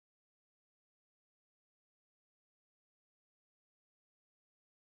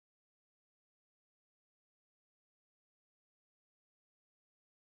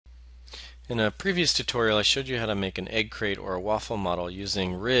In a previous tutorial, I showed you how to make an egg crate or a waffle model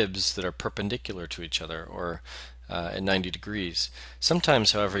using ribs that are perpendicular to each other, or at 90 degrees.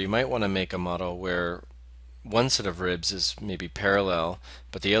 Sometimes, however, you might want to make a model where one set of ribs is maybe parallel,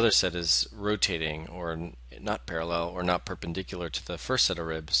 but the other set is rotating or not parallel or not perpendicular to the first set of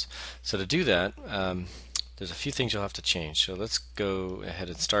ribs. So to do that, there's a few things you'll have to change. So let's go ahead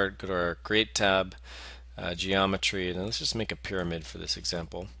and start. Go to our Create tab, Geometry, and then let's just make a pyramid for this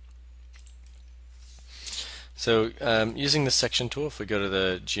example. So using the section tool, if we go to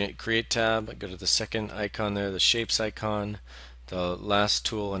the Create tab, go to the second icon there, the Shapes icon, the last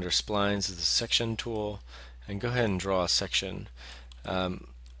tool under Splines is the Section tool, and go ahead and draw a section.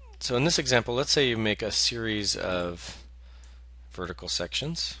 So in this example, let's say you make a series of vertical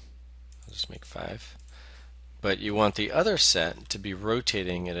sections. I'll just make 5. But you want the other set to be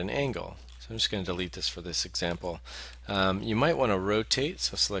rotating at an angle. So I'm just going to delete this for this example. You might want to rotate,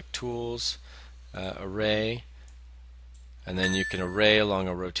 so select Tools, Array, and then you can array along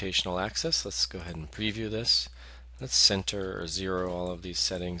a rotational axis. Let's go ahead and preview this. Let's center or zero all of these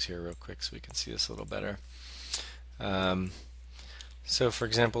settings here real quick so we can see this a little better. So for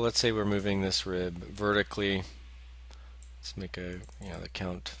example, let's say we're moving this rib vertically. Let's make the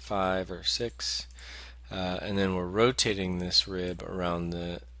count 5 or 6. And then we're rotating this rib around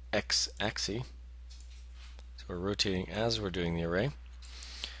the x-axis. So we're rotating as we're doing the array.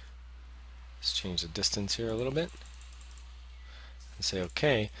 Let's change the distance here a little bit. And say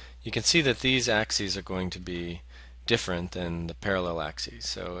OK. You can see that these axes are going to be different than the parallel axes.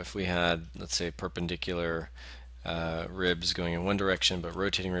 So if we had, let's say, perpendicular ribs going in one direction but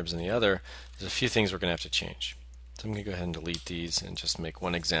rotating ribs in the other, there's a few things we're going to have to change. So I'm going to go ahead and delete these and just make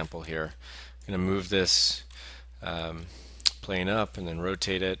one example here. I'm going to move this plane up and then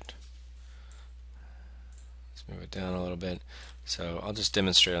rotate it. Let's move it down a little bit. So I'll just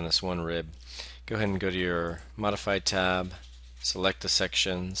demonstrate on this one rib. Go ahead and go to your Modify tab, select the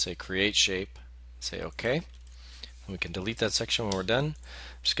section, say Create Shape, say OK. And we can delete that section when we're done.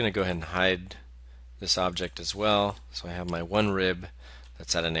 I'm just going to go ahead and hide this object as well, so I have my one rib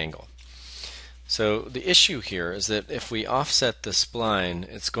that's at an angle. So the issue here is that if we offset the spline,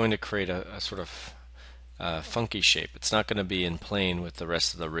 it's going to create a sort of funky shape. It's not going to be in plane with the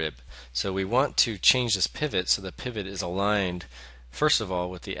rest of the rib. So we want to change this pivot so the pivot is aligned, first of all,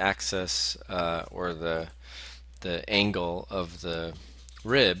 with the axis or the angle of the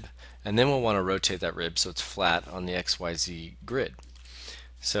rib, and then we'll want to rotate that rib so it's flat on the XYZ grid.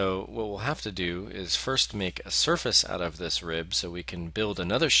 So what we'll have to do is first make a surface out of this rib so we can build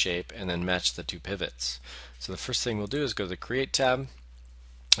another shape and then match the two pivots. So the first thing we'll do is go to the Create tab,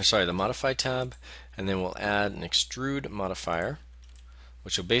 the Modify tab, and then we'll add an extrude modifier,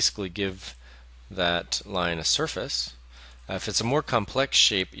 which will basically give that line a surface. If it's a more complex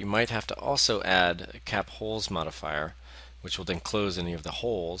shape, you might have to also add a cap holes modifier, which will then close any of the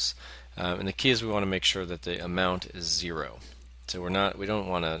holes. And the key is we want to make sure that the amount is 0. So we don't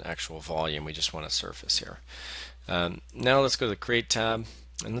want an actual volume, we just want a surface here. Now let's go to the Create tab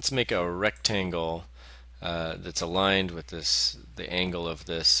and let's make a rectangle that's aligned with the angle of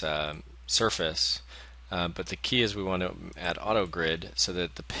this surface. But the key is we want to add auto grid so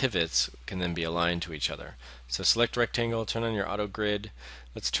that the pivots can then be aligned to each other. So select rectangle, turn on your auto grid.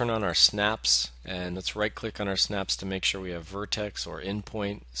 Let's turn on our snaps and let's right click on our snaps to make sure we have vertex or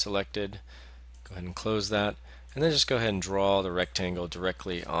endpoint selected. Go ahead and close that. And then just go ahead and draw the rectangle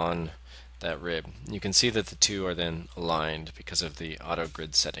directly on that rib. You can see that the two are then aligned because of the auto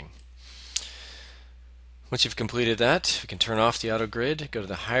grid setting. Once you've completed that, we can turn off the auto grid, go to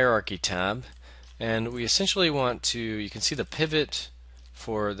the Hierarchy tab, and we essentially want to, you can see the pivot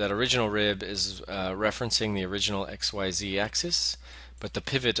for that original rib is referencing the original XYZ axis, but the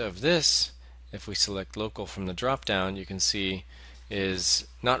pivot of this, if we select local from the drop down, you can see is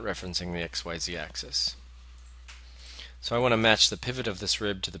not referencing the XYZ axis. So I want to match the pivot of this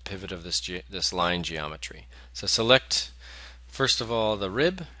rib to the pivot of this line geometry. So select first of all the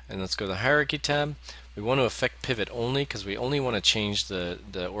rib, and let's go to the Hierarchy tab. We want to affect pivot only because we only want to change the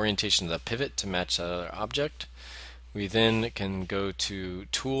orientation of the pivot to match that other object. We then can go to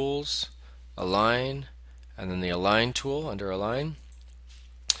Tools, Align, and then the Align tool under Align.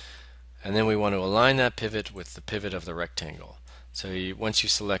 And then we want to align that pivot with the pivot of the rectangle. So once you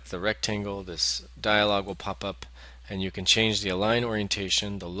select the rectangle, this dialog will pop up and you can change the align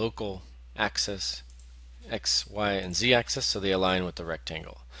orientation, the local axis, X, Y, and Z axis, so they align with the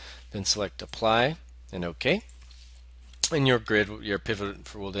rectangle. Then select Apply and OK. And your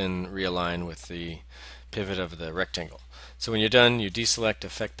pivot will then realign with the pivot of the rectangle. So when you're done, you deselect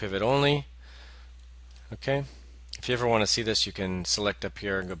Affect Pivot Only. Okay. If you ever want to see this, you can select up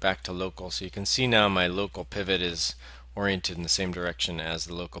here and go back to local. So you can see now my local pivot is oriented in the same direction as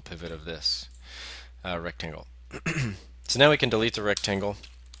the local pivot of this rectangle. So now we can delete the rectangle.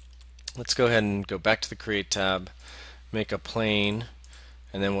 Let's go ahead and go back to the Create tab, make a plane,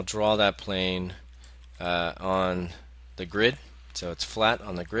 and then we'll draw that plane on the grid, so it's flat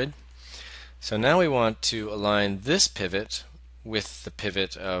on the grid. So now we want to align this pivot with the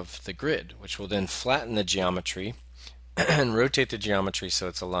pivot of the grid, which will then flatten the geometry and rotate the geometry so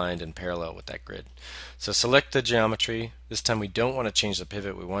it's aligned and parallel with that grid. So select the geometry. This time we don't want to change the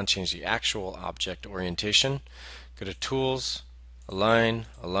pivot, we want to change the actual object orientation. Go to Tools, Align,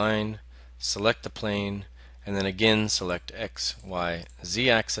 Align, select the plane, and then again select X, Y, Z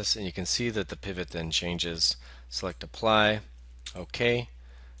axis, and you can see that the pivot then changes. Select Apply, OK,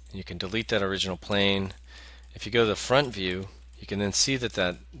 and you can delete that original plane. If you go to the front view, you can then see that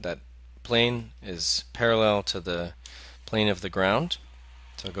that plane is parallel to the plane of the ground.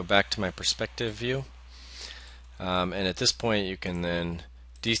 So I'll go back to my perspective view, and at this point you can then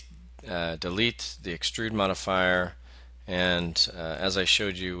delete the extrude modifier, and as I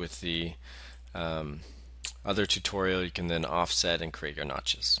showed you with the other tutorial, you can then offset and create your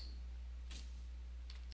notches.